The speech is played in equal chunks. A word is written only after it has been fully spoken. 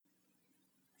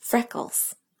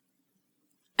Freckles.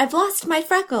 I've lost my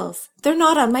freckles. They're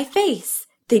not on my face.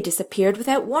 They disappeared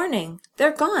without warning.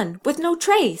 They're gone with no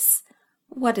trace.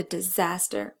 What a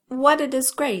disaster! What a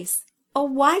disgrace! Oh,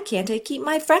 why can't I keep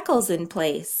my freckles in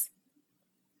place?